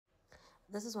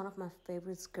This is one of my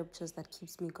favorite scriptures that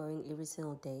keeps me going every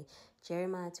single day.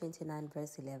 Jeremiah 29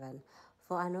 verse 11.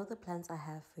 For I know the plans I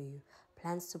have for you,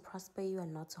 plans to prosper you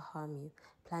and not to harm you,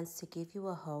 plans to give you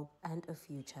a hope and a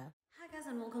future. Hi guys,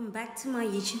 and welcome back to my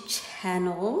YouTube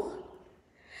channel.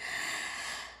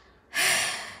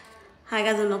 Hi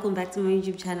guys, and welcome back to my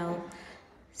YouTube channel.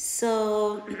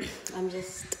 So let me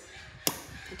just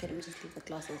leave the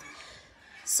glasses.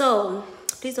 So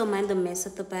please don't mind the mess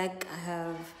at the back. I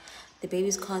have the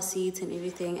baby's car seats and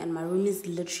everything, and my room is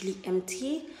literally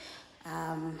empty.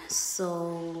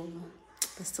 So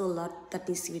there's still a lot that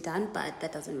needs to be done, but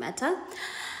that doesn't matter.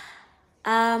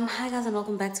 Hi guys, and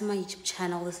welcome back to my YouTube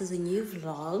channel. This is a new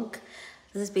vlog.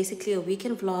 This is basically a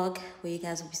weekend vlog where you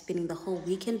guys will be spending the whole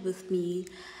weekend with me.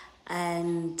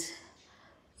 And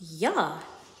yeah,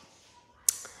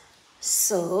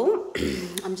 so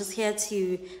I'm just here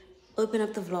to open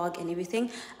up the vlog and everything.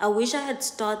 I wish I had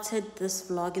started this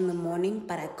vlog in the morning,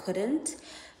 but I couldn't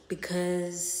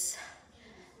because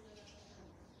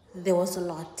there was a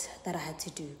lot that I had to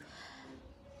do.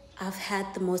 I've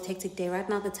had the most hectic day. Right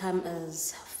now the time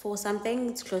is 4 something.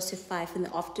 It's close to 5 in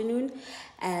the afternoon,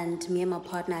 and me and my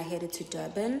partner are headed to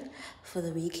Durban for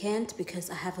the weekend because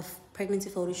I have a pregnancy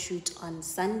photo shoot on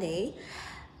Sunday,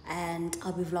 and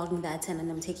I'll be vlogging that, and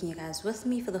I'm taking you guys with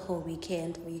me for the whole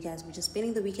weekend, where you guys will just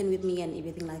spending the weekend with me and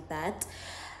everything like that.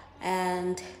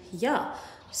 And yeah,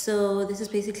 so this is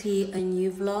basically a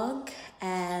new vlog,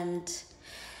 and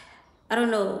I don't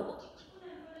know,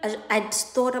 I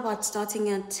thought about starting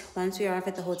it once we arrive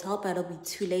at the hotel, but it'll be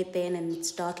too late then and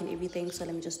it's dark and everything, so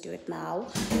let me just do it now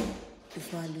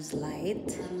before I lose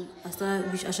light. I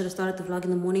should have started the vlog in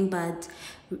the morning, but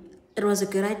it was a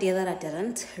good idea that I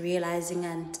didn't, realizing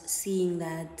and seeing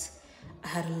that I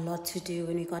had a lot to do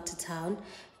when we got to town.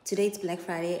 Today it's Black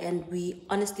Friday, and we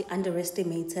honestly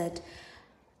underestimated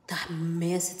the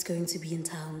mess it's going to be in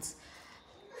towns.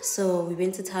 So we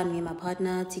went to town, me and my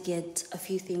partner, to get a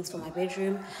few things for my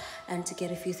bedroom and to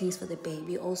get a few things for the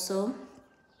baby also.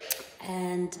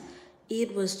 And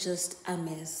it was just a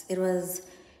mess. It was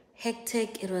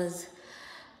hectic.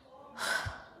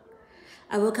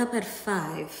 I woke up at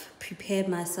 5, prepared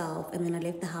myself, and then I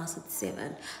left the house at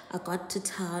 7. I got to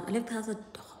town. I left the house at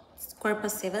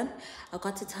 7:15. I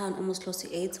got to town almost close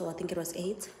to 8, so I think it was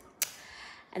 8.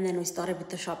 And then we started with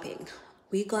the shopping.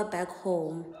 We got back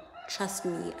home, trust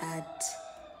me, at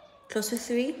close to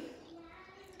 3.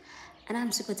 And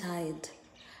I'm super tired.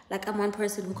 Like, I'm one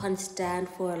person who can't stand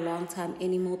for a long time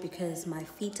anymore because my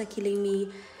feet are killing me.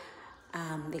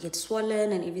 They get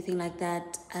swollen and everything like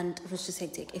that, and it was just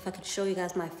hectic. If I could show you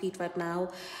guys my feet right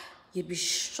now, you'd be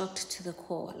shocked to the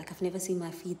core. Like, I've never seen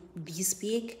my feet this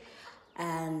big,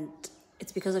 and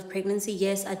it's because of pregnancy.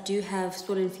 Yes, I do have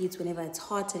swollen feet whenever it's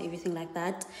hot and everything like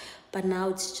that, but now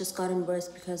it's just gotten worse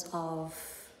because of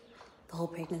the whole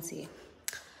pregnancy.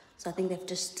 So I think they've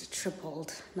just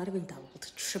tripled, not even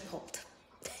doubled, tripled.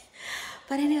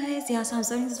 But anyways, yeah, so I'm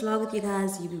starting this vlog with you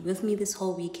guys. You'll be with me this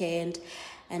whole weekend.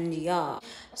 And yeah,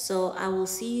 so I will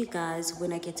see you guys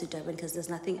when I get to Durban, because there's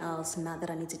nothing else now that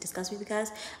I need to discuss with you guys.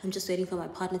 I'm just waiting for my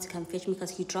partner to come fetch me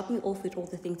because he dropped me off with all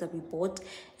the things that we bought,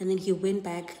 and then he went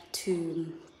back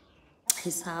to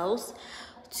his house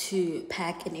to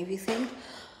pack and everything,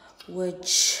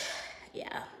 which,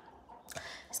 yeah,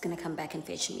 he's gonna come back and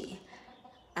fetch me.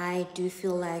 I do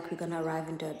feel like we're gonna arrive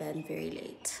in Durban very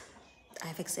late.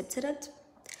 I've accepted it,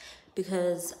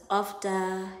 because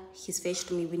after he's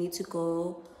fetched me, we need to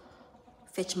go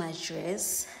fetch my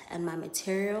dress and my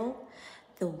material,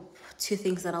 the 2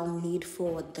 things that I'll need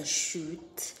for the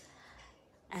shoot.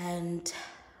 And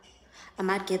I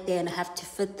might get there and I have to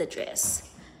fit the dress,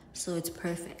 so it's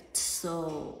perfect.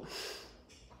 So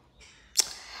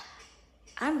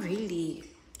I'm really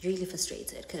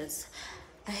frustrated because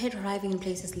I hate arriving in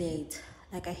places late.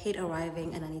 Like, I hate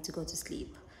arriving and I need to go to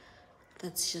sleep.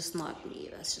 That's just not me.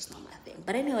 That's just not my thing.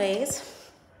 But anyways,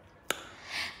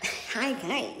 hi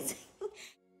guys.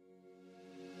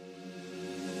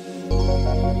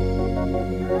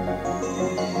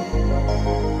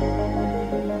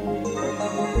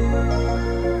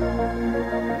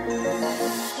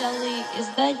 Kelly, is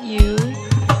that you?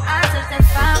 I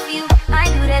testify for you. I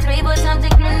do that 3 but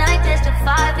something and I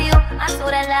testify for you. I so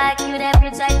that like you, that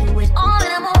bitch, I do it all and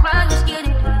I'm around you, scared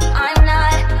of you. I'm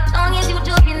not, as long as you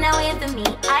joking now after me,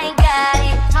 I got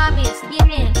it. Obvious, you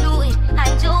can't do it. I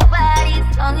do body,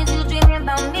 as long as you dreaming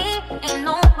about me, ain't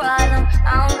no problem.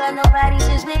 I don't got nobody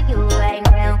just with you right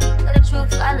now. But the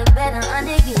truth, I look better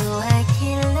under you. I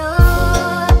can't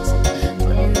lose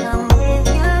when I'm with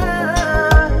you.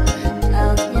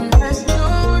 How can I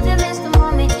snooze and miss the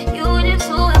moment? You just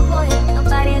so important.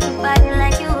 Nobody's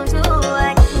like you do.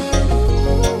 I can't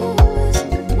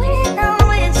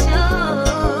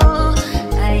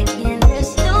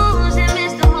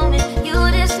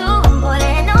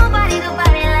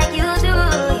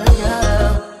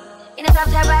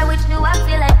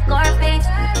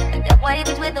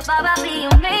the vibe, I'll be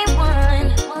your main one.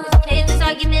 Take this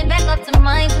argument back up to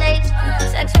my place.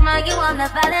 Sex remind you I'm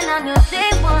not violent on your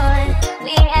day one. We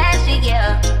ain't had shit,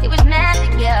 yeah. It was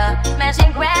magic, yeah. Smash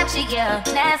and grab shit, yeah.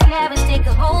 Nasty habits take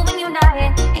a hold when you're not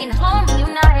here. Ain't a home when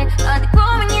you're not here. Hard to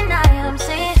grow when you're not here. I'm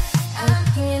saying I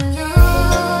can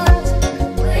lose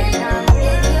when I'm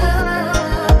with you.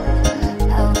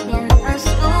 How can I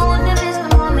snooze if it's the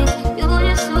moment? You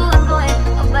just snooze, boy.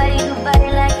 Nobody do body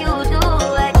like you do.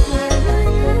 I can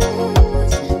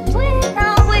lose when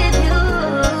I'm with you.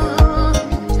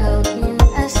 How can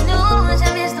I snooze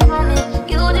if it's the moment?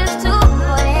 You just too,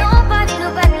 boy. Nobody do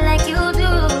body like you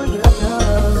do. You know.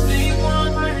 Big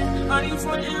one, how do you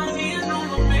find you need no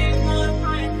big one?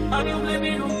 How do you blame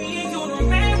it on me? You the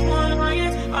big one,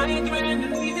 how do you threaten to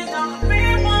leave it on the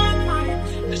big one?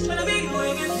 Just trying to be you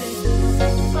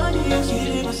everything. How do you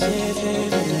keep us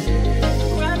safe?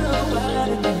 Grab a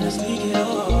body and let's take it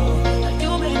all. Like you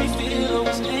made me feel I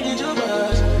was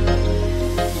dangerous.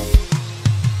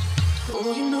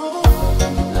 Oh, you know,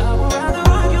 I would rather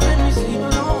rock you than me sleep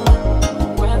alone.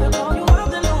 Rather call you out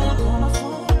than on my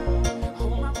phone.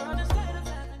 Hold my brother's light of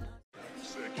heaven.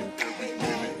 Second, every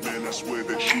minute, man, I swear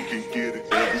that she can get it.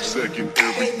 Every second,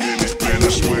 every minute, man, I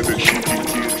swear that she can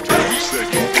get it. Every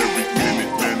second, every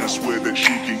minute, man, I swear that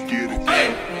she can get it.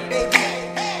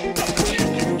 She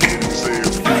can get it. Say if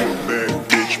you a bad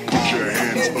bitch, put your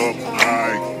hands up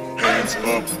high, hands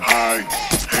up high,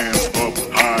 hands up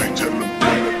high. Tell them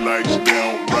bring the lights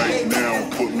down right now.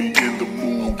 Put me in the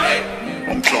mood.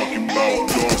 I'm talking about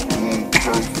dark room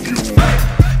perfume.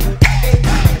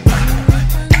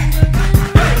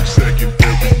 Second,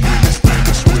 every minute, man,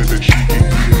 I swear that she can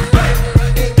get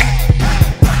it.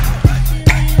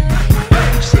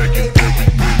 Every second, every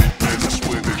minute, man, I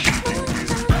swear that she can get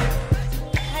it.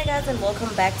 Hi guys, and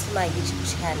welcome back to my YouTube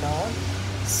channel.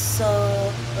 So,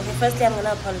 okay, firstly I'm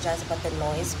gonna apologize about the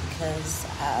noise because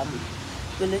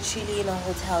we're literally in a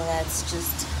hotel that's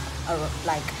just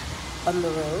like on the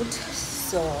road.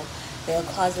 So there are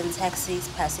cars and taxis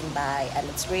passing by, and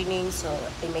it's raining, so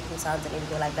they're making sounds and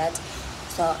everything like that.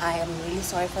 So I am really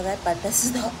sorry for that, but this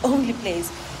is the only place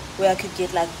where I could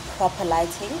get like proper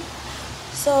lighting.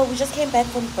 So we just came back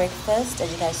from breakfast,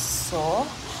 as you guys saw,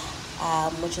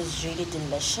 which was really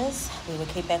delicious. We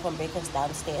came back from breakfast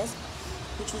downstairs,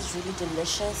 which was really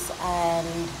delicious.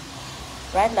 And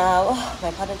right now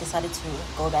my partner decided to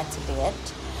go back to bed,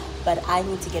 but I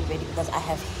need to get ready because I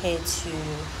have hair to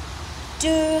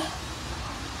do,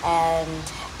 and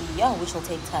yeah, which will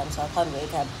take time, so I can't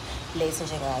wake up late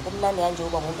because you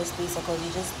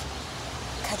just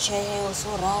cut your hair so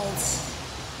right.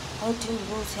 How do you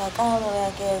go to your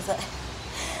camera, guys?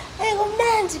 Hey,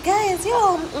 guys,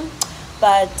 yo.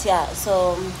 But yeah,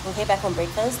 so we came back from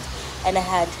breakfast and I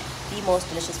had the most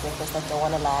delicious breakfast. I don't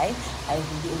want to lie, I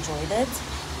really enjoyed it.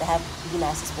 They have the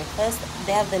nicest breakfast.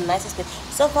 They have the nicest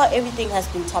breakfast. So far everything has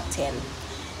been top 10.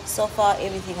 So far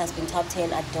everything has been top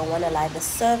 10. I don't want to lie. The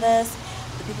service,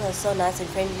 the people are so nice and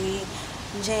friendly.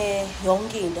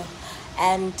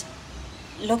 And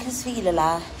look, since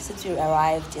we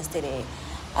arrived yesterday,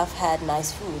 I've had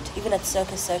nice food. Even at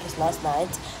Circus last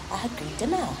night, I had great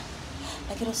dinner.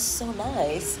 Like, it was so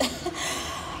nice.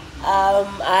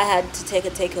 I had to take a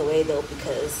takeaway though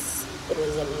because it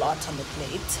was a lot on the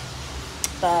plate.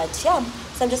 But yeah,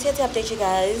 so I'm just here to update you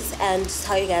guys and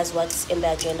tell you guys what's in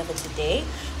the agenda for today.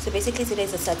 So basically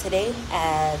today's a Saturday,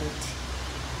 and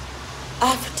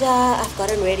after I've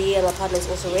gotten ready and my partner is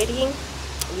also ready,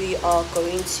 we are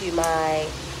going to my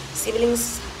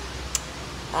siblings.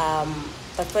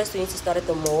 But first we need to start at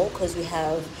the mall because we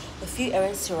have a few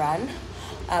errands to run.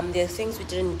 There are things we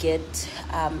didn't get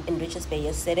in Richards Bay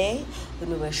yesterday when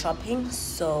we were shopping,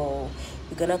 so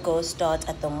we're gonna go start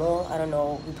at the mall. I don't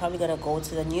know, we're probably gonna go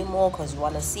to the new mall because we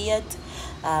want to see it,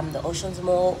 the Oceans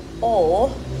Mall, or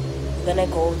we're gonna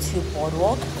go to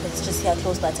Boardwalk because it's just here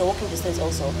close by. It's a walking distance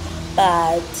also,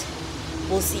 but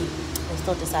we'll see. We're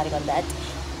still deciding on that.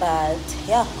 But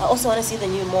yeah, I also want to see the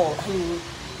new mall.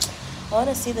 I want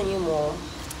to see the new mall.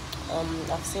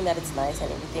 I've seen that it's nice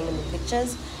and everything in the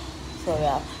pictures. So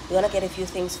yeah, we're gonna get a few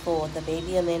things for the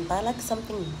baby and then buy like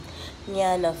something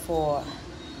nyana for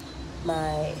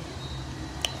my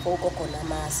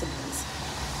siblings.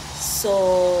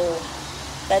 So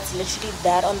that's literally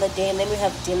that on the day, and then we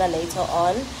have dinner later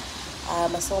on.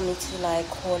 I still need to like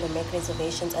call and make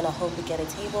reservations, and I hope we get a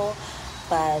table.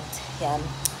 But yeah,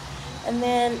 and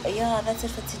then yeah, that's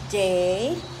it for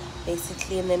today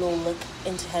basically, and then we'll look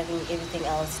into having everything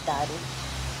else done,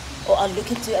 or I'll look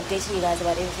into updating you guys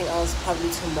about everything else probably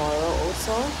tomorrow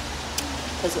also,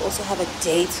 because we also have a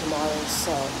day tomorrow.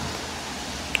 So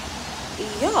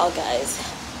yeah guys,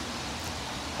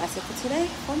 That's it for today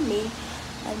from me.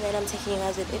 And then I'm taking you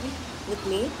guys with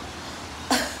me.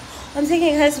 I'm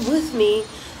taking you guys with me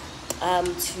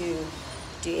to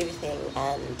do everything.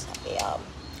 And yeah,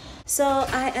 so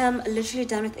I am literally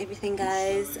done with everything,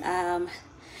 guys. A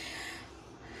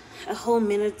whole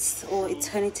minute or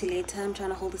eternity later, I'm trying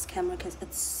to hold this camera because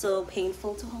it's so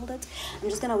painful to hold it. I'm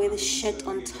just gonna wear this shit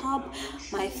on top.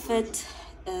 My fit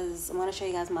is, I'm gonna show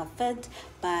you guys my fit,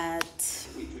 but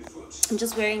I'm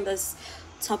just wearing this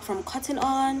top from Cotton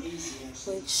On,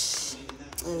 which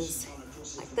is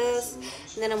like this.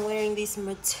 And then I'm wearing these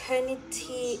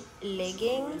maternity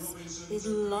leggings, these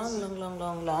long.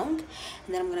 And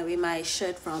then I'm gonna wear my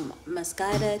shirt from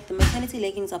Misguided. The maternity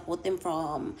leggings, I bought them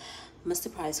from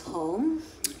Mr. Price Home.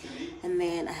 And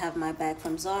then I have my bag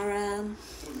from Zara.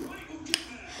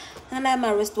 And I have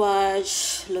my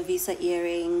wristwatch, Lovisa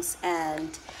earrings,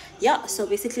 and yeah, so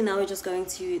basically now we're just going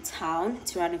to town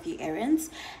to run a few errands,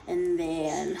 and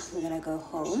then we're gonna go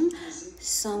home.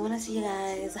 So I'm gonna see you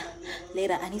guys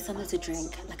later. I need something to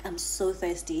drink. Like, I'm so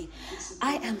thirsty.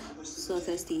 I am so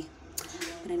thirsty.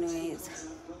 But anyways,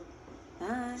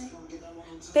 bye.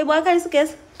 Babe, what can you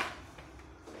guess?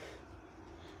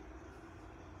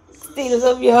 Still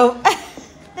some yo.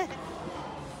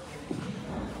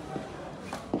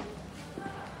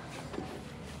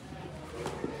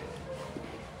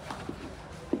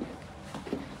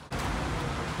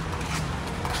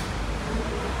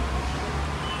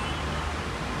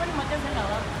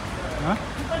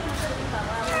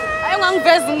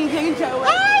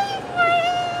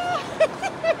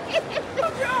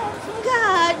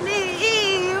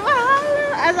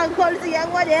 As I'm calling the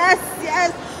young one, yes.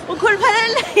 What's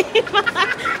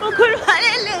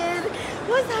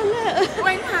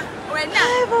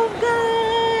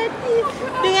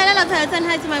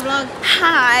hi to my vlog.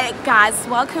 Hi guys,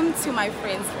 welcome to my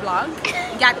friend's vlog.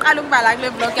 Yeah, I look my like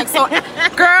vlog. So,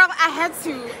 girl, I had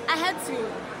to.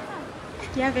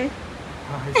 Yeah, babe.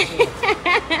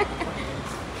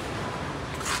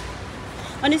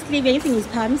 Honestly, everything is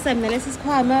palm. So I'm is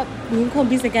palm up. You can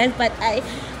be the guys, but I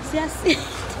just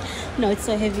no, it's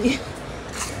so heavy.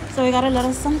 So we got a lot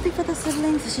of something for the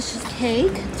siblings. It's just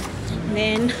cake. And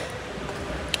then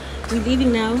we're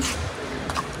leaving now.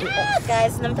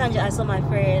 Guys, sometimes I saw my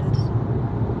friend.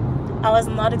 I was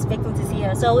not expecting to see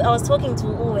her. So I was talking to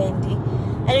Wendy,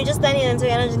 and we just standing and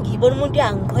I was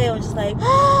just like,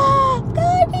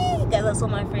 guys, I saw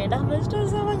my friend. I missed her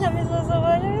so much. I miss her so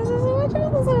much. I miss her so much. I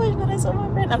miss her so much. But I saw my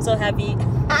friend. I'm so happy.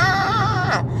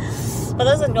 For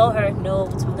those that know her, know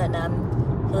Tunganam.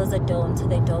 For those that don't,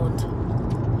 they don't.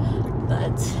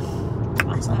 But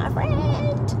I saw my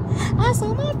friend. I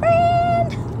saw my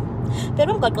friend. But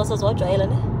I'm going to go to the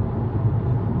island.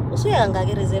 Also, I'm going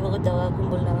to reserve a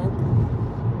kumbul naman.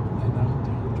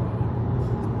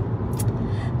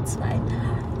 It's fine.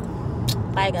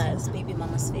 Bye, guys. Baby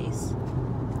mama's face.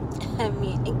 I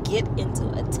mean, get into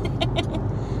it.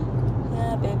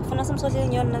 Yeah, babe. For some sort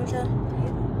of yon, I'm just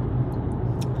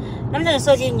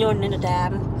so in the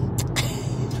dam.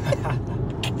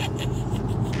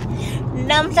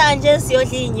 I'm just so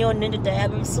in the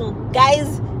dam. So,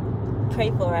 guys,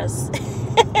 pray for us.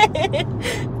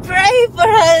 Pray for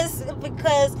us,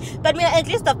 because, but I mean, at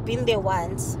least I've been there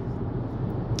once.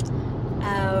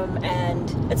 And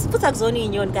it's Putaxoni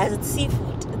in yon, guys. It's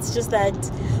seafood. It's just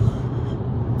that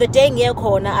the day near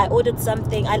corner, I ordered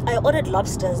something. I ordered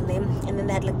lobster's name, and then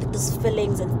they had like these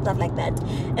fillings and stuff like that.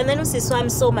 And then so I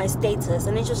saw my status,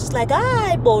 and then she was just like,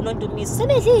 I born on to me. So you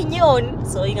know, see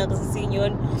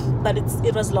nyon, but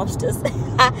it was lobsters.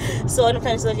 So I'm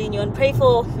trying to nyon. Pray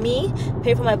for me,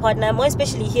 pray for my partner, more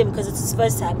especially him, because it's his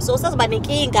first time. So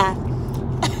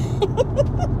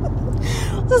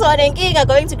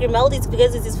going to Grimaldi's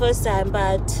because it's his first time,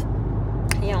 but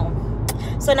yeah.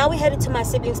 So now we're headed to my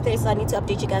siblings' place. So I need to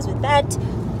update you guys with that.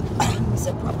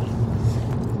 So probably.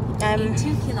 In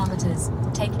 2 kilometers,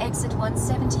 take exit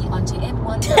 170 onto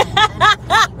M19.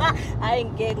 I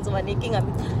ain't getting to my nicking.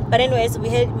 But anyways, we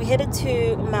headed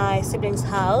to my siblings'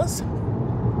 house.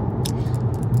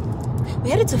 We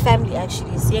headed to family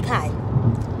actually.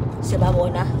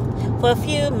 For a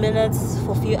few minutes,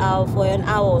 for an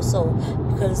hour or so,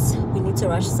 because we need to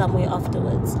rush somewhere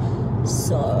afterwards.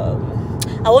 So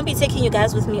I won't be taking you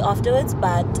guys with me afterwards,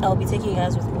 but I'll be taking you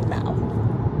guys with me now.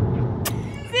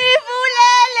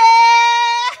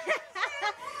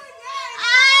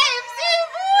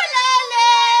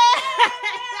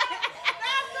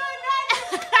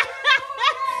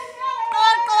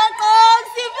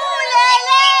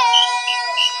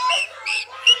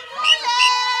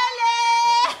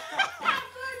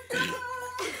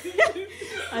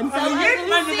 I'm so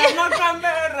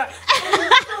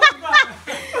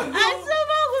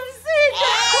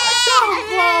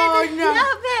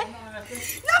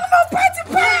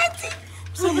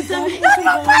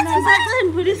Yeah,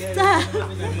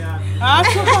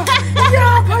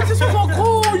 phansi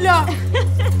sizokhula.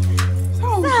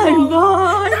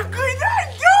 Sanibona.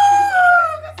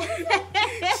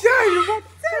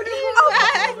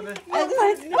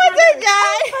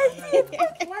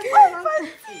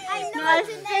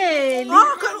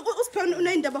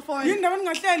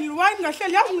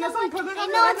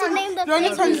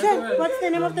 What's the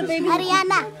name of the baby?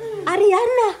 Ariana.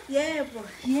 Ariana. Yeah, bro.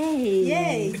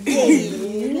 Yay.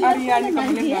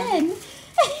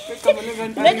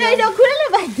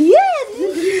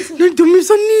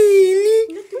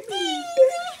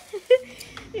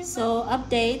 So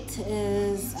update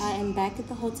is I am back at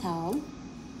the hotel.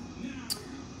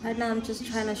 Right now I'm just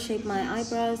trying to shape my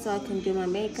eyebrows so I can do my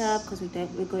makeup because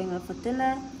we're going out for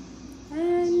dinner.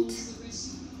 And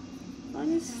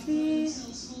honestly,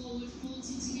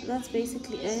 that's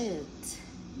basically it.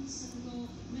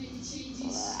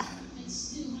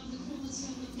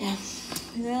 Yeah,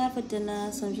 we're going out for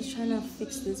dinner, so I'm just trying to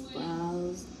fix these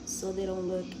brows so they don't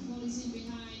look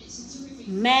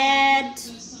mad.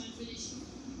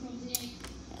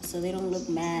 So they don't look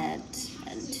mad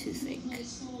and too thick.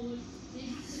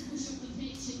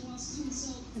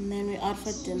 And then we're out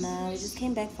for dinner. We just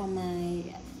came back from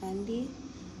my family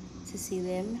to see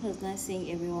them. It was nice seeing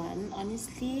everyone,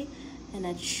 honestly, and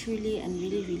I truly and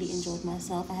really enjoyed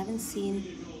myself. I haven't seen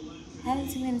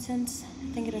them since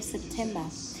I think it was September.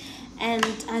 And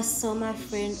I saw my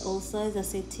friend also, as I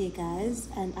said to you guys,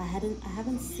 and I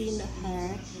haven't seen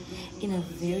her in a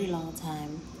very long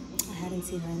time. I hadn't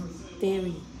seen her in a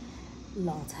very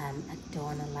long time, I don't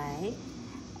wanna lie.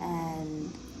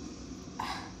 And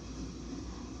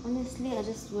honestly, I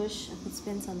just wish I could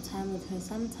spend some time with her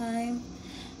sometime,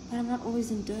 but I'm not always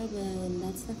in Durban,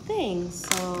 that's the thing.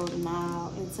 So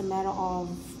now it's a matter of,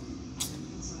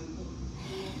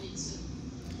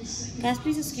 guys,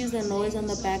 please excuse the noise on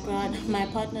the background. My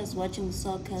partner is watching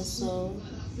soccer, so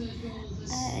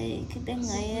I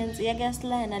guess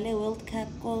World Cup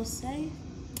goal say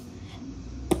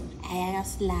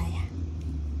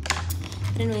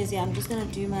but anyways, yeah, I'm just gonna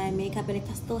do my makeup, and if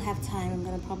I still have time, I'm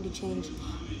gonna probably change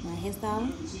my hairstyle.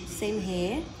 Same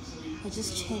hair, I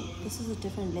just changed. This is a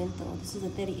different length though. This is a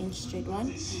 30-inch straight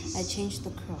one. I changed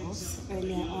the curls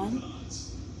earlier on.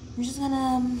 I'm just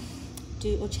gonna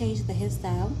change the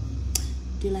hairstyle,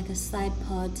 do like a side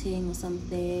parting or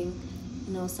something,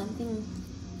 you know, something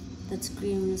that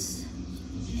screams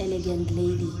elegant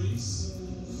lady,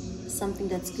 something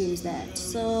that screams that.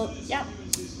 So yeah,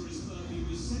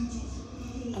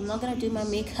 I'm not gonna do my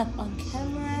makeup on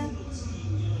camera.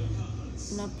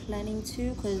 I'm not planning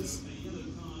to, because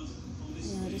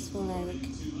I just feel like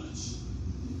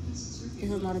this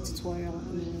is not a tutorial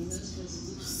anyways,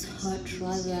 so I'd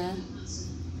rather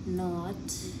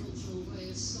not.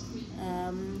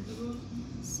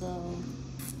 So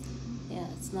yeah,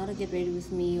 it's not a get ready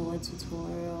with me or a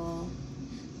tutorial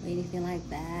or anything like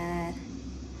that.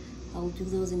 I'll do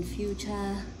those in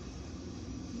future,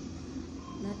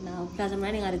 not now, because I'm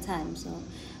running out of time. So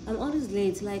I'm always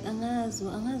late, like guys.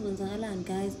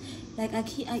 Like I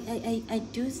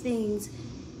do things,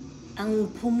 I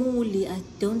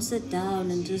don't sit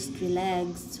down and just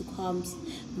relax to calm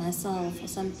myself or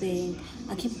something.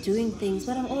 I keep doing things,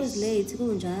 but I'm always late.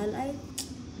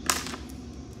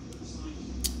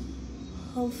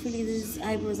 Hopefully these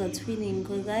eyebrows are twinning,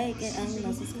 because I get angry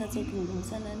now.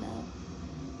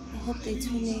 I hope they're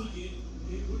twinning.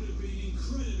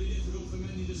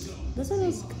 This one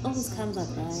always comes out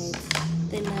right,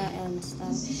 thinner and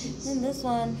stuff. Then this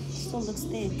one still looks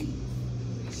thick.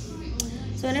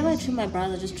 So whenever I trim my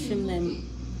brows, I just trim them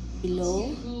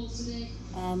below,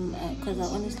 because I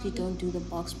honestly don't do the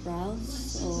box brows,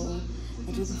 so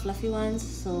I do the fluffy ones.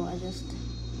 So I just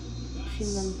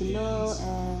trim them below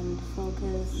and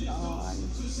focus on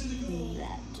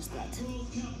that, just that.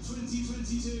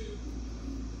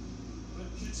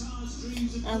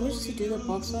 I wish to do the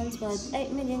box ones, but so I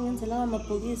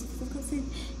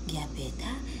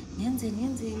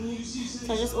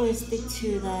just always stick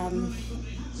to the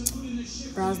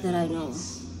brows that I know.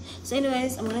 So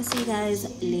anyways, I'm gonna see you guys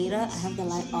later. I have the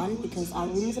light on because our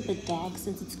room is a bit dark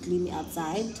since it's gloomy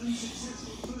outside.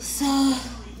 So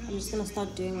I'm just gonna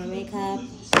start doing my makeup.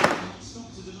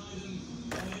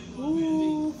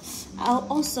 Ooh. I'll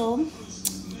also,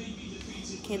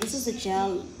 okay, this is a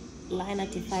gel liner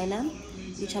definer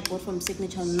which I bought from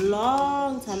Signature a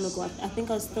long time ago. I think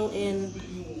I was still in,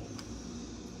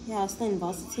 I was still in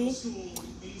varsity.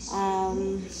 I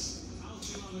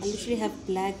literally have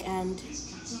black and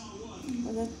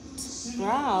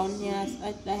brown. Yes,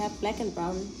 I have black and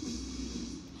brown,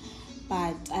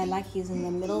 but I like using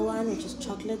the middle one, which is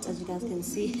chocolate, as you guys can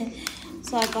see.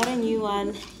 So I got a new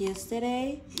one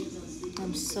yesterday.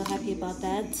 I'm so happy about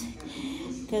that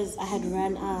because I had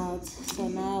run out. So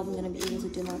now I'm gonna be able to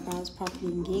do my brows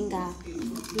properly.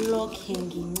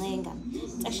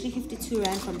 It's actually 52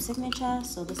 rand from Signature,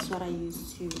 so this is what I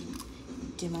use to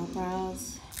do my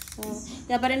brows. So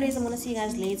yeah, but anyways, I'm gonna see you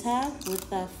guys later with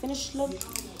the finished look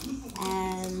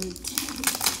and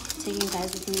taking you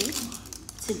guys with me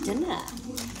to dinner.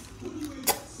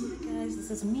 Guys,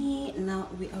 this is me. Now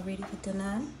we are ready for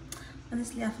dinner.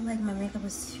 Honestly, I feel like my makeup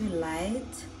is too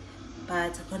light,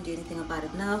 but I can't do anything about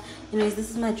it now. Anyways,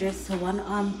 this is my dress. It's a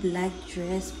one-arm black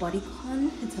dress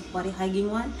bodycon. It's a body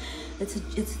hugging one. It's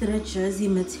the jersey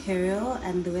material,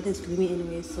 and the weather is gloomy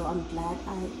anyway, so I'm glad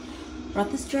I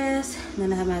brought this dress. And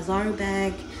then I have my Zara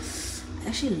bag. I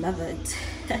actually love it.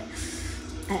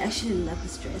 I actually love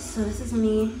this dress. So this is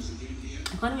me.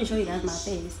 I can't even show you guys my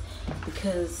face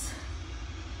because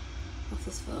of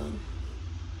this phone.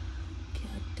 Okay,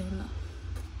 I don't know.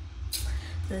 So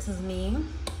this is me.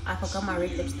 I forgot my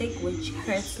red lipstick, which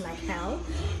hurts like hell.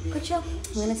 But yeah,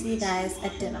 I'm gonna see you guys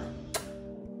at dinner.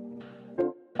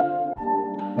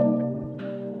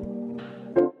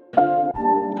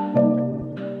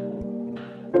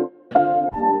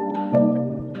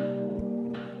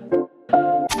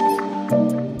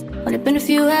 Only been a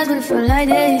few hours, but it felt like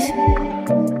days.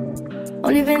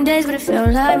 Only been days, but it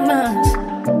felt like months.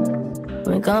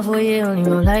 Been gone for a year, only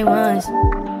know like once.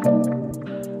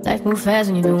 Life move fast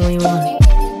when you do what you want.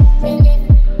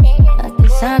 I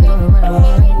guess I'm doing what I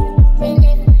want.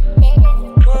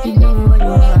 Hope you doing what you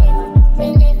want. What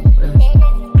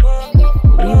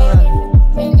you want?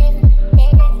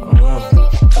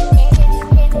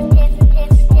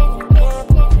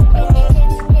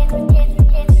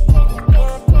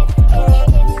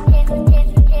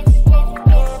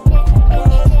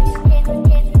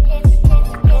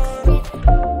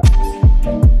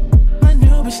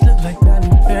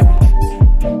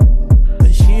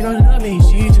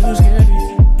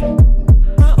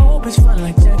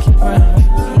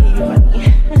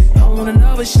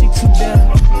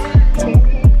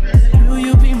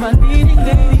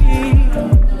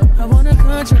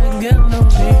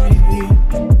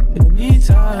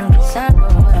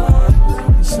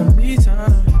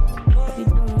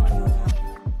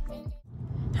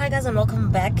 Hi guys, and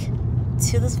welcome back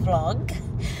to this vlog.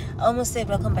 I almost said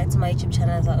welcome back to my YouTube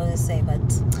channel, as I always say, but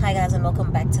hi guys, and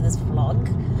welcome back to this vlog.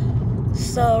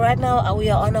 So right now we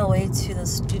are on our way to the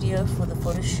studio for the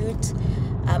photo shoot.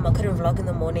 I couldn't vlog in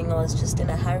the morning. I was just in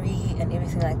a hurry and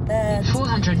everything like that.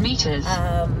 400 meters.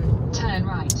 Turn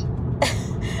right.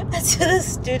 To the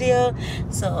studio.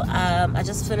 So I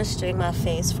just finished doing my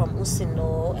face from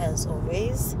Usino, as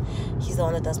always. He's the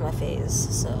one that does my face,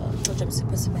 so which I'm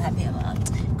super happy about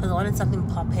because I wanted something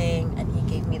popping and he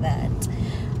gave me that.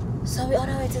 So we're on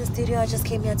our way to the studio. I just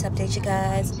came here to update you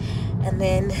guys, and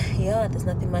then yeah, there's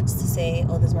nothing much to say,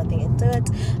 or there's nothing into it.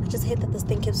 I just hate that this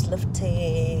thing keeps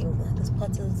lifting. This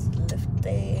pot is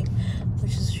lifting,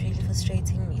 which is really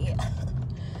frustrating me.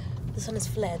 This one is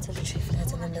flat, so literally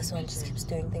flat, and then this one just keeps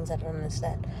doing things I don't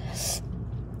understand.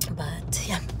 But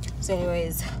yeah, so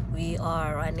anyways, we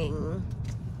are running,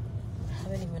 how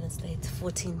many minutes late?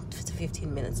 14 to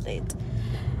 15 minutes late,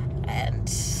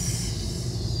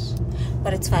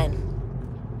 but it's fine.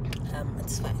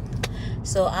 It's fine.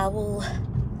 So I will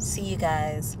see you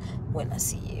guys when I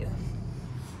see you.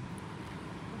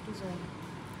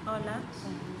 Hola.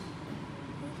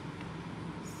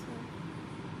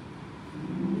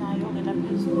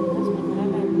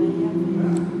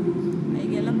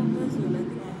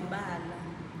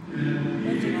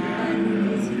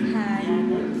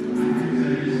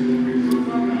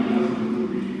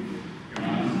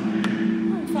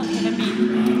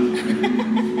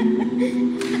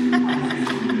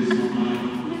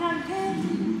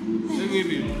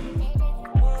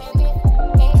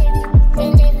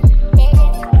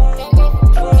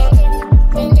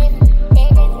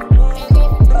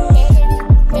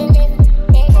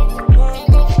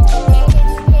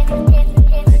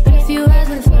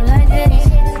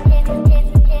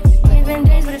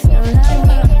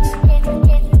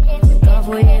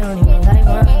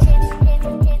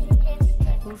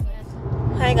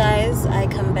 Hi guys, I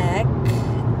come back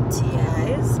to you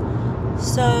guys.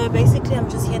 So basically I'm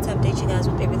just here to update you guys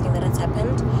with everything that has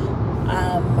happened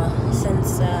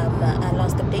since I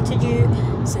last updated you,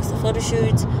 since the photo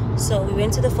shoot. So we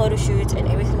went to the photo shoot and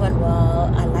everything went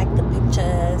well. I like the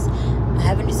pictures. I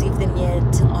haven't received them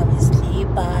yet, obviously,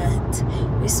 but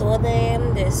we saw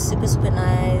them. They're super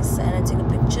nice, and I took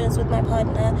pictures with my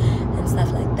partner and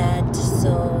stuff like that.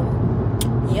 So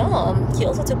yeah, he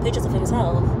also took pictures of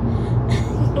himself.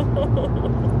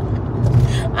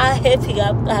 I hate pick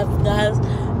up guys,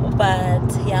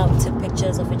 but yeah, we took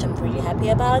pictures of which I'm really happy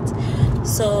about.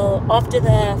 So after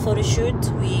the photo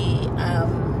shoot, we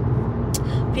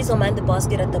please don't mind the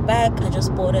basket at the back. I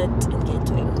just bought it in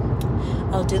Gateway.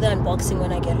 I'll do the unboxing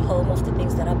when I get home of the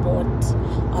things that I bought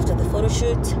after the photo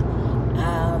shoot.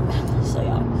 So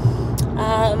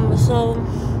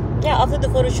yeah, after the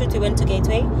photo shoot we went to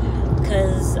Gateway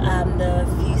because the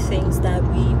few things that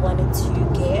we wanted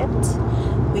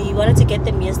to get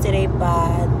them yesterday,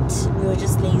 but we were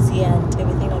just lazy and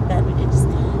everything like that.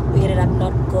 We ended up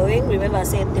not going. Remember I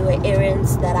said there were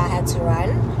errands that I had to run,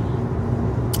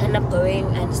 end up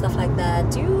going and stuff like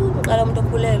that.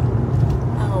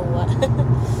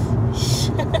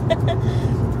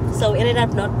 So we ended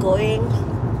up not going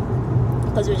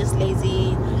because we were just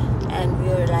lazy and we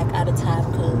were like out of time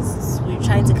because we were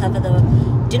trying to cover the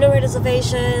dinner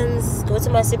reservations, go to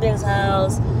my siblings'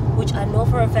 house, which I know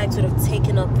for a fact would have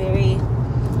taken up very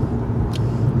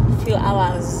few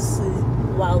hours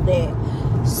while there.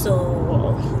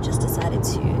 So we just decided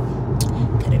to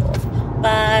cut it off.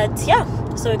 But yeah,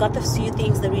 so we got the few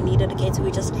things that we needed to get to.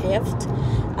 We just left.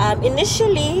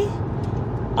 Initially,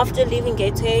 after leaving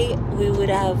Gateway, we would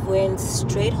have went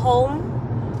straight home,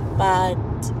 but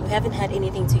we haven't had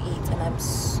anything to eat and I'm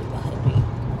super hungry.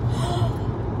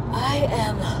 I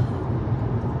am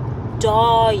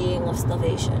dying of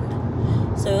starvation.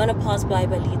 So we're gonna pass by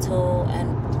Balito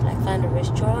and like find a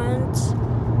restaurant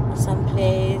or some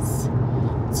place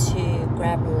to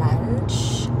grab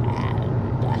lunch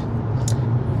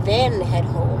and then head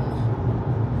home.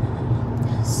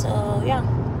 So yeah,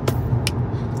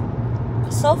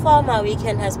 so far my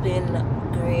weekend has been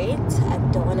great. I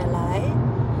don't wanna lie.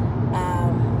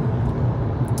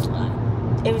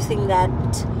 Everything that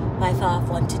by far I've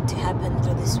wanted to happen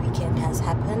through this weekend has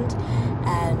happened,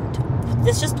 and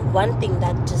there's just one thing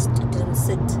that just didn't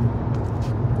sit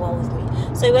well with me.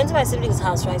 So I went to my siblings'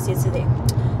 house right yesterday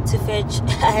to fetch.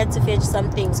 I had to fetch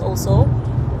some things also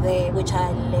there which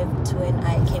I left when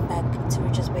I came back to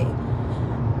Richards Bay.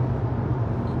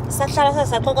 So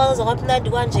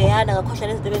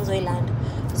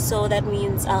that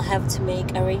means I'll have to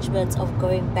make arrangements of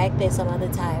going back there some other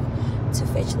time to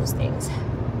fetch those things.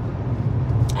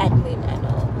 Admin, I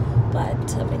know,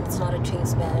 but I mean it's not a train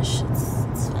smash.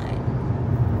 It's fine.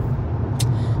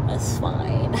 It's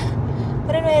fine.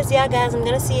 But anyways, yeah, guys, I'm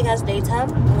gonna see you guys later. I'm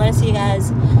gonna see you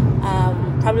guys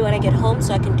probably when I get home,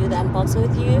 so I can do the unboxing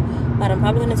with you. But I'm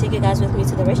probably gonna take you guys with me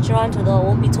to the restaurant, although I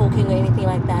won't be talking or anything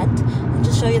like that. I'll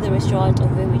just show you the restaurant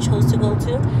of where we chose to go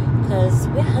to because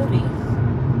we're hungry.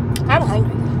 I'm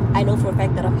hungry. I know for a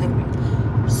fact that I'm hungry.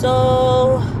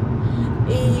 So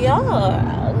yeah,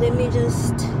 let me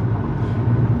just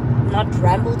not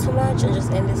ramble too much and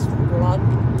just end this vlog.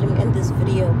 Let me end this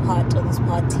video part or this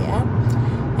part here,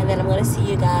 and then I'm gonna see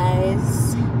you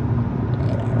guys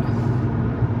later.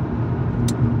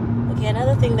 Okay,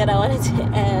 another thing that I wanted to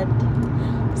add.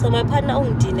 So my partner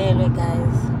ungidinelwe,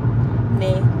 guys.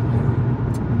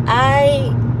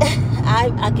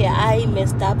 I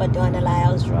messed up. I don't wanna lie,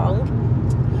 I was wrong.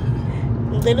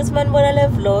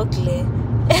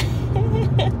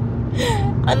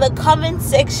 On the comment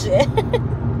section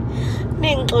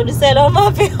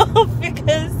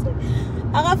because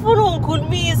akafuna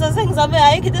ungikhulumisa sengizame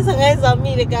hayi into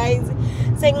sengayizamile guys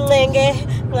sengincenge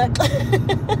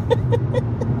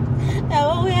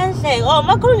yabo uyahleka oh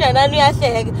makhulunywa nani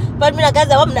uyahleka but mina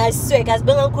guys abamnasiswe guys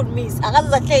bengakhulumisa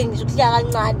akazahleki ngisho ukuhleka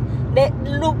kancane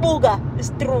lubuka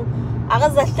is true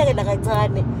akazahlekela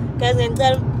kancane guys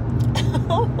ngicela.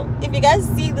 If you guys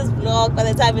see this vlog by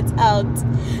the time it's out,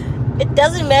 it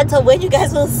doesn't matter when you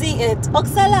guys will see it.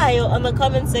 Okusalayo on the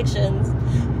comment sections.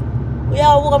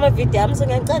 Uyabuka my video. I'm so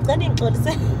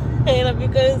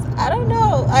because I don't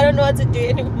know what to do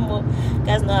anymore.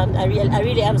 Guys, no, I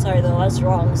really am sorry though. I was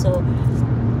wrong. So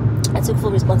I took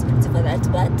full responsibility for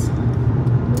that. But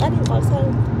I didn't also.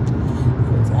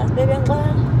 Baby, I'm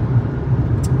going.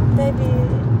 Baby.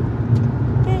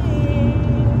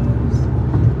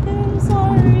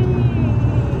 Sorry.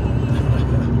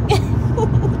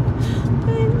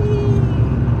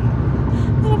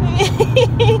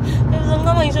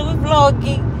 I'm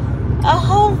vlogging a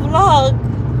whole vlog.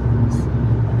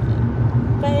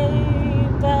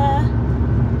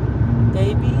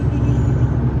 Baby.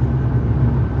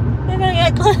 Maybe I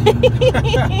get close.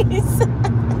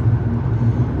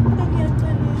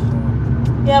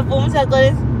 Yeah, boom, I got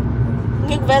it.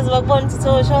 Nick Vaz back to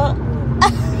social.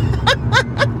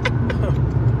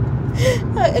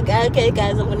 Okay,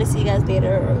 guys, I'm gonna see you guys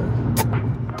later.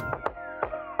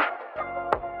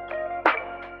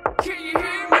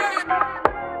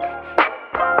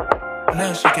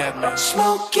 now she got me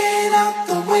smoking out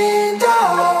the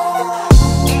window.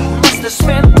 must have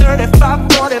spent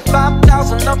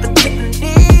 45,000 up in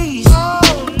Tiffany's.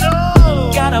 Oh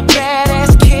no. Got a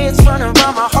badass kids running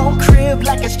around my whole crib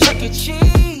like it's Chuck E.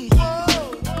 Cheese.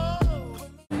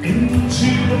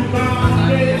 Into the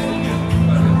body,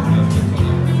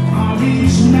 all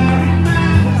these married men.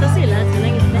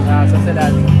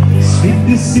 Sweet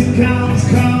discounts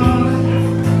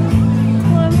calling,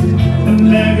 and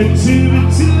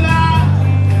negativity lies.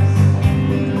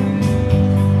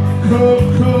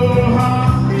 Cold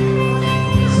heart,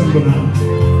 somebody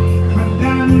I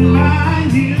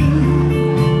dynamite you.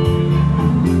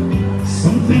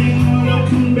 Something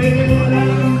looking better,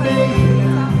 baby,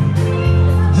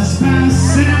 just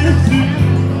passing through.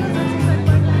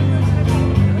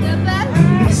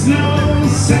 And it's no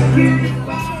secret.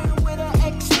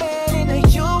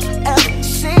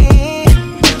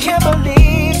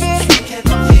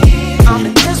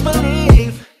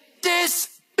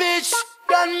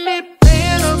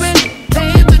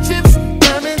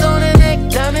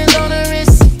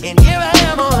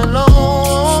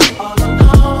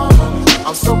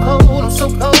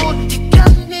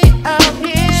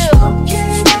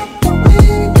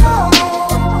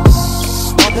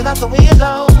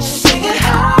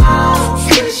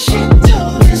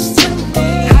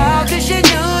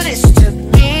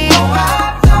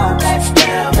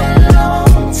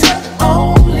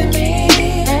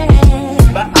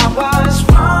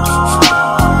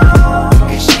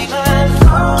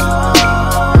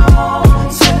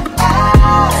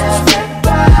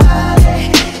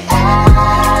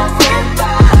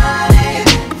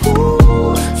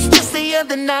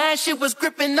 She was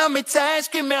gripping on me tight,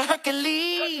 screaming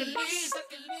Hercules.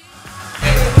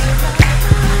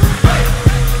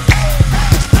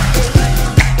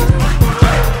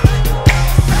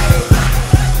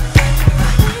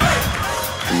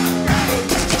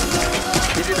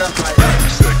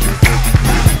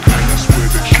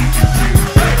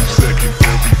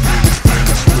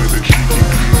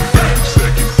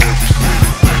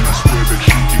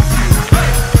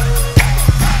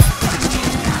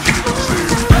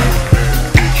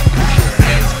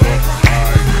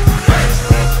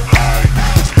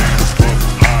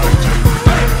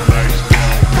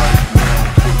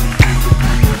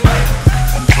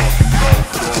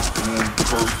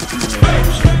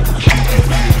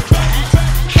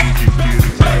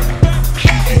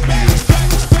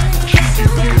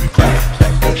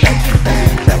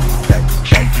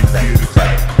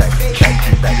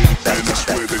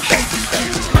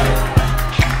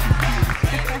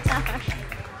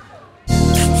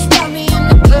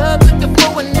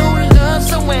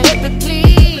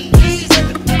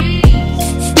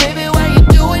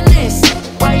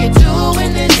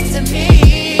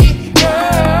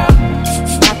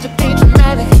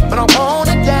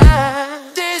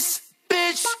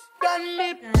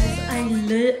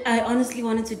 I honestly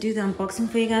wanted to do the unboxing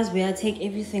for you guys where I take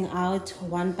everything out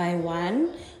one by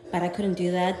one, but I couldn't do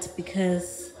that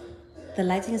because the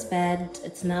lighting is bad.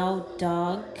 It's now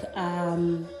dark.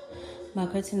 My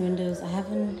curtain windows, I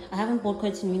haven't bought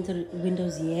curtain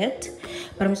windows yet,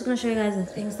 but I'm just gonna show you guys the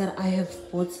things that I have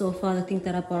bought so far, the things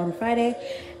that I bought on Friday,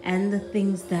 and the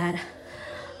things that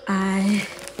I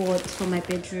bought for my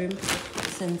bedroom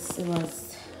since it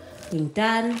was being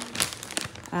done.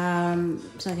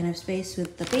 So I can have space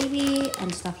with the baby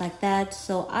and stuff like that.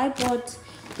 So I bought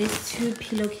these 2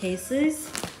 pillowcases.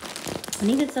 I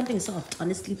needed something soft,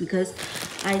 honestly, because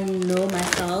I know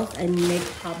myself and make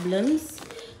problems.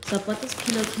 So I bought these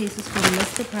pillowcases from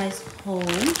Mr. Price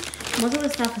Home. Most of the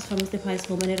stuff is from Mr. Price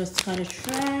Home, and it was Scottish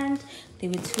Rand. They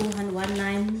were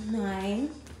 $199.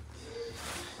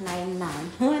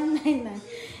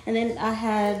 And then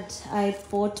I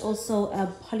bought also a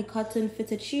polycotton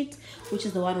fitted sheet, which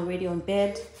is the one already on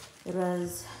bed. It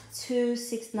was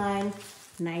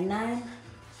 $269.99.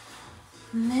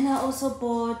 And then I also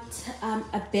bought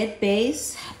a bed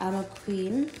base. I'm a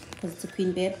queen because it's a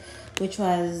queen bed, which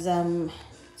was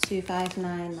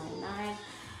 $259.99.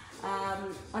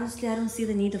 Honestly, I don't see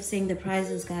the need of saying the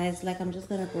prices, guys. Like, I'm just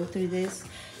gonna go through this.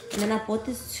 And then I bought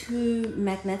these 2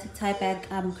 magnetic tie bag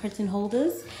curtain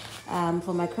holders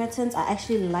for my curtains. I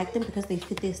actually like them because they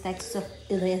fit the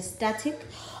aesthetic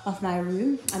of my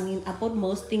room. I mean, I bought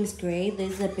most things gray.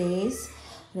 There's a base.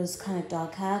 It was kind of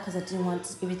darker because I didn't want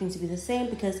everything to be the same,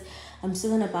 because I'm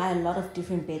still gonna buy a lot of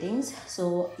different beddings.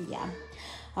 So yeah,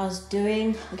 I was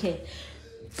doing okay.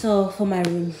 So for my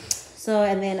room,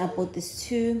 and then I bought this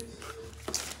 2.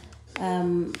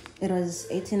 It was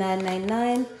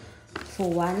 $89.99 for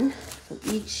one for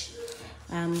each.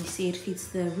 You see, it fits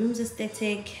the room's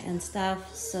aesthetic and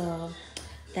stuff. So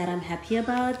that I'm happy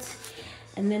about.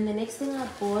 And then the next thing I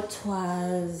bought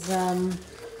was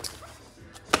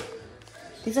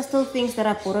these are still things that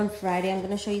I bought on Friday. I'm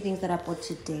going to show you things that I bought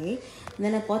today. And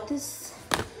then I bought this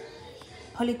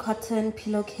polycotton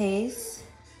pillowcase.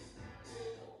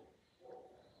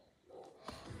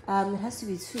 It has to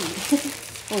be 2.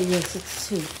 Oh yes, it's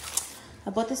 2. I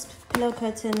bought this pillow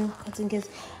cotton case,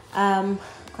 cotton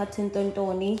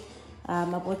tontoni. I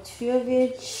bought 2 of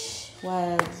which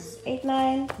was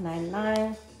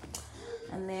 $8.99.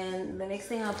 And then the next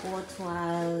thing I bought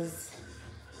was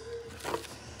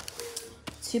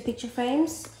 2 picture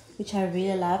frames, which I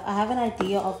really love. I have an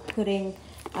idea of putting,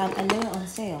 and they were on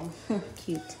sale.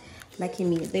 Cute, lucky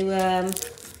me. They were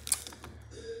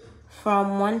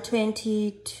from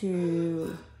 120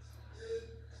 to,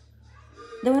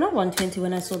 they were not 120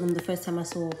 when I saw them the first time I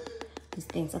saw these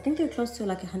things. I think they were close to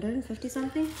like 150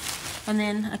 something. And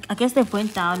then I guess they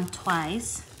went down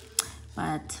twice,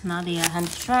 but now they are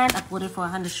 100 rand. I bought it for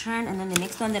 100 rand. And then the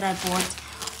next one that I bought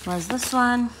was this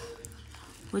one,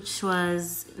 which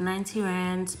was 90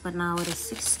 rand, but now it is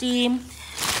 60.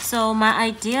 So my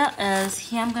idea is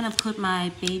here I'm gonna put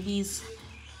my baby's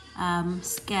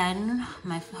scan,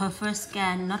 her first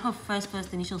scan, not her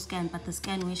first initial scan, but the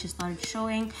scan where she started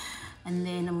showing. And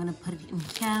then I'm gonna put it in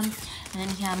here, and then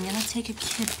here I'm gonna take a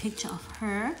cute picture of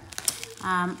her.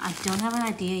 I don't have an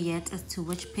idea yet as to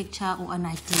which picture or an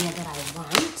idea that I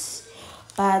want,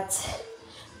 but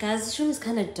guys, this room is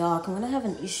kind of dark. I'm gonna have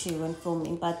an issue when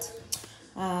filming, but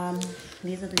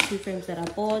these are the 2 frames that I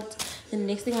bought. The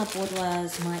next thing I bought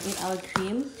was my 8-hour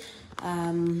cream.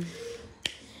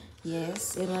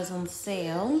 Yes, it was on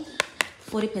sale,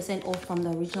 40% off from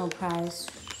the original price.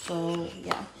 So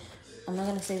yeah, I'm not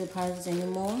gonna say the prices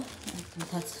anymore. I think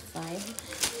that's fine.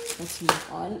 Let's move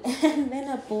on. And then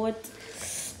I bought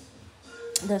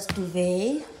this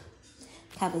duvet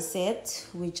cover set,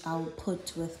 which I'll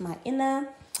put with my inner.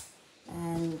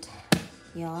 And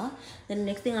yeah, the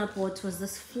next thing I bought was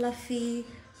this fluffy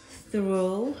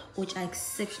throw, which I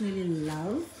exceptionally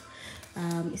love.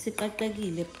 It's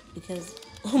a because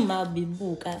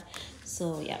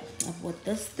so yeah, I bought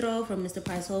this throw from Mr.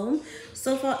 Price Home.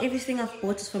 So far everything I've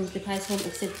bought is from Mr. Price Home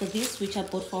except for this, which I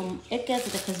bought from Edgar's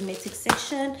at the cosmetic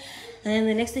section. And then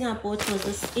the next thing I bought was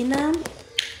this inner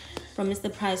from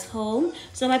Mr. Price Home.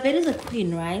 So my bed is a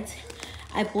queen, right?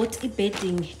 I bought a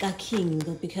bedding king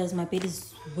because my bed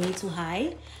is way too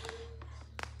high.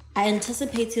 I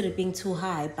anticipated it being too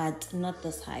high, but not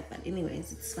this high. But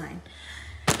anyways, it's fine.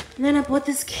 And then I bought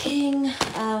this king.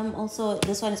 Also,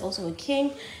 this one is also a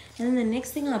king. And then the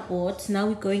next thing I bought, now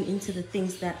we're going into the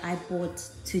things that I bought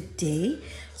today.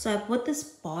 So I bought this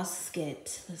basket.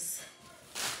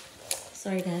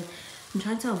 Sorry guys, I'm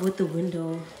trying to avoid the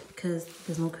window because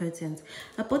there's no curtains.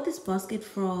 I bought this basket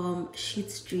from Sheet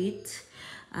Street.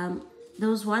 There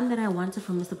was one that I wanted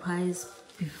from Mr. Price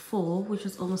before, which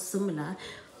was almost similar,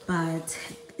 but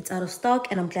it's out of stock,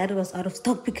 and I'm glad it was out of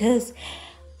stock because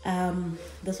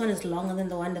this one is longer than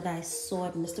the one that I saw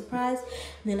at Mr. Price.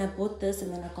 And then I bought this,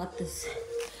 and then I got this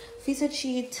feature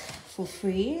sheet for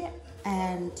free,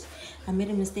 and I made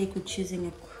a mistake with choosing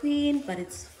a queen, but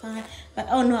it's fine. But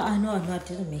oh no, I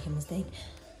didn't make a mistake.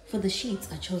 For the sheets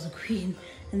I chose a queen,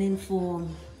 and then for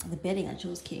the bedding I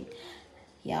chose king.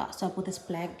 Yeah, so I bought this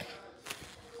black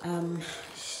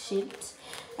sheet.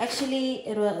 Actually,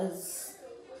 it was,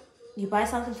 you buy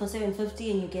something for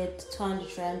 750 and you get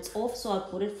 200 rands off. So I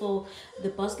bought it for, the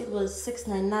basket was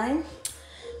 699.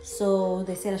 So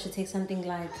they said I should take something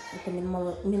like the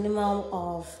minimum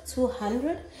of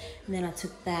 200, and then I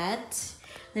took that.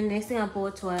 The next thing I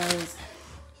bought was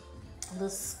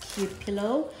this cute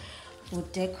pillow for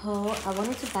deco. I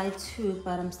wanted to buy 2,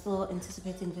 but I'm still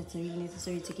anticipating if it's really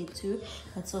necessary to get 2,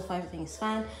 but so far everything is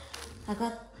fine. I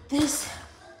got this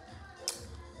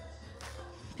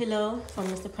pillow from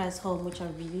Mr. Price Home, which I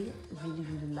really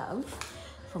love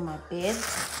for my bed.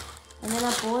 And then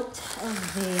I bought a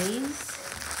vase.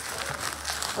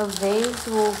 A vase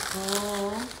will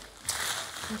go,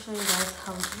 let me show you guys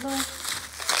how it looks.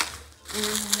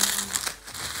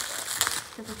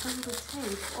 There's a funny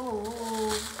tape. Oh.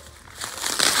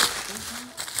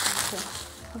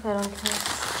 Okay, I don't care.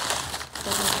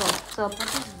 So I bought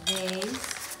this vase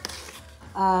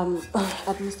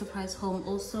at Mr. Price Home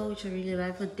also, which I really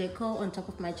like for deco on top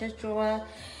of my chest drawer,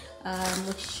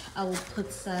 which I will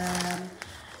put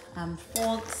some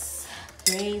forks,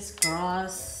 grace,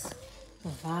 grass,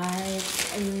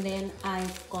 vibes, and then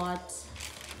I've got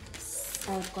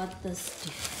this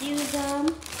diffuser,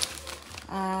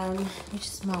 which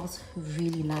smells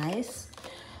really nice.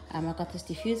 I got this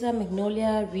diffuser,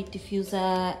 Magnolia Reed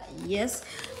diffuser. Yes,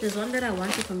 there's one that I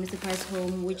wanted from Mr. Price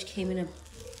Home, which came in a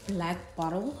black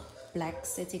bottle, black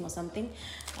setting or something.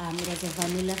 It has a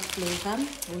vanilla flavor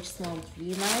which smells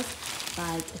really nice, but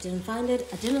I didn't find it.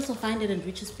 I didn't also find it in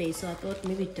Rich's Place, so I thought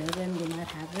maybe Durban they might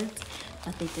have it,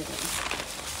 but they didn't.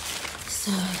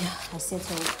 So yeah, I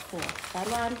settled for that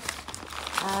one.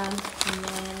 And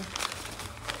then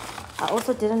I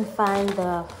also didn't find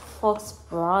the Fox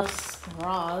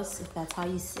bras, if that's how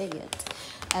you say it,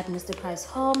 at Mr. Price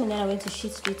Home. And then I went to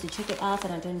Sheet Street to check it out,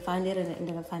 and I didn't find it, and I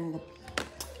ended up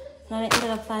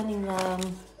finding the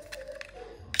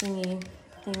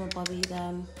thingy-bobby,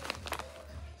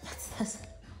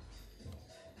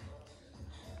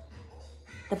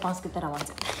 the basket that I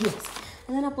wanted. Yes.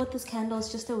 And then I bought this candle.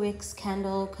 It's just a wax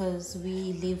candle because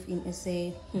we live in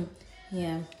SA.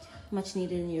 Yeah, much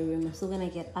needed in your room. I'm still gonna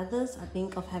get others. I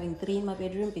think of having 3 in my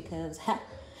bedroom because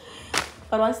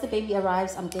but once the baby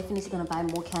arrives, I'm definitely gonna buy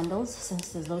more candles since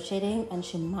there's load shedding and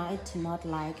she might not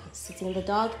like sitting in the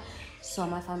dark, so I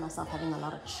might find myself having a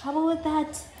lot of trouble with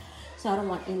that, so I don't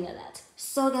want any of that.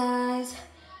 So guys,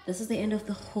 this is the end of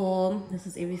the haul. This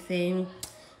is everything,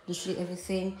 literally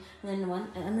everything. And then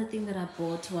another thing that I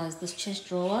bought was this chest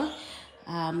drawer,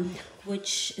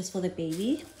 which is for the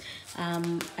baby.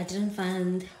 I didn't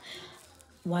find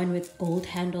one with gold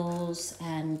handles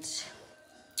and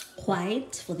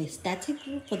white for the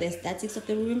aesthetics of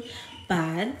the room,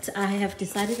 but I have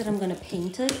decided that I'm gonna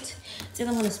paint it. So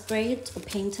I'm gonna spray it or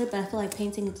paint it, but I feel like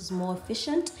painting it is more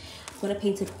efficient. I'm gonna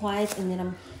paint it white, and then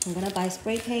I'm gonna buy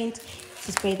spray paint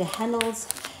to spray the handles.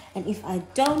 And if I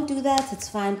don't do that, it's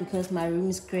fine because my room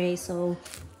is gray, so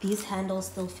these handles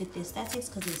still fit the aesthetics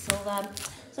because they're silver.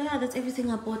 So yeah, that's everything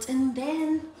I bought. And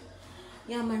then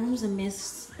yeah, my room's a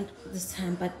mess this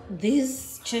time, but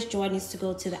this chest drawer needs to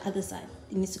go to the other side.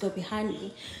 It needs to go behind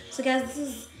me. So guys, this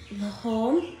is the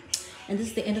home, and this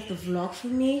is the end of the vlog for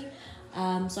me.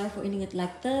 Sorry for ending it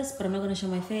like this, but I'm not gonna show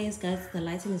my face, guys. The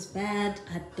lighting is bad.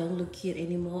 I don't look cute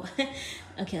anymore.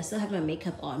 Okay, I still have my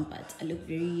makeup on, but I look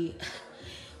very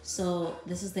so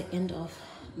this is the end of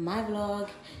my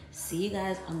vlog. See you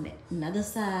guys on the another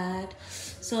side.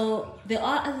 So there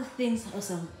are other things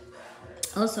also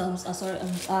I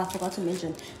forgot to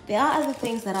mention, there are other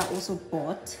things that I also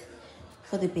bought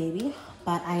for the baby,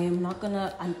 but I am not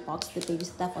gonna unbox the baby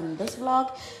stuff on this vlog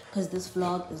because this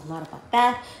vlog is not about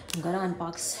that. I'm gonna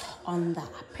unbox on the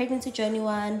pregnancy journey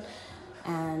one,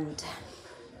 and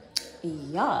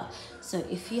yeah, so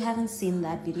if you haven't seen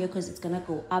that video, because it's gonna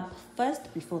go up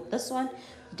first before this one,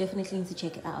 you definitely need to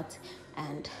check it out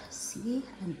and see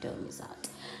and don't miss out.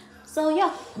 So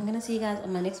yeah, I'm gonna see you guys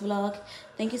on my next vlog.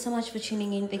 Thank you so much for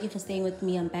tuning in. Thank you for staying with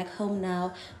me. I'm back home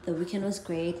now. The weekend was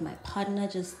great. My partner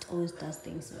just always does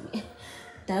things for me.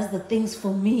 Does the things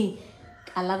for me.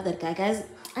 I love that guy, guys.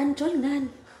 And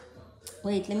Jordan.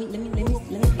 Wait, let me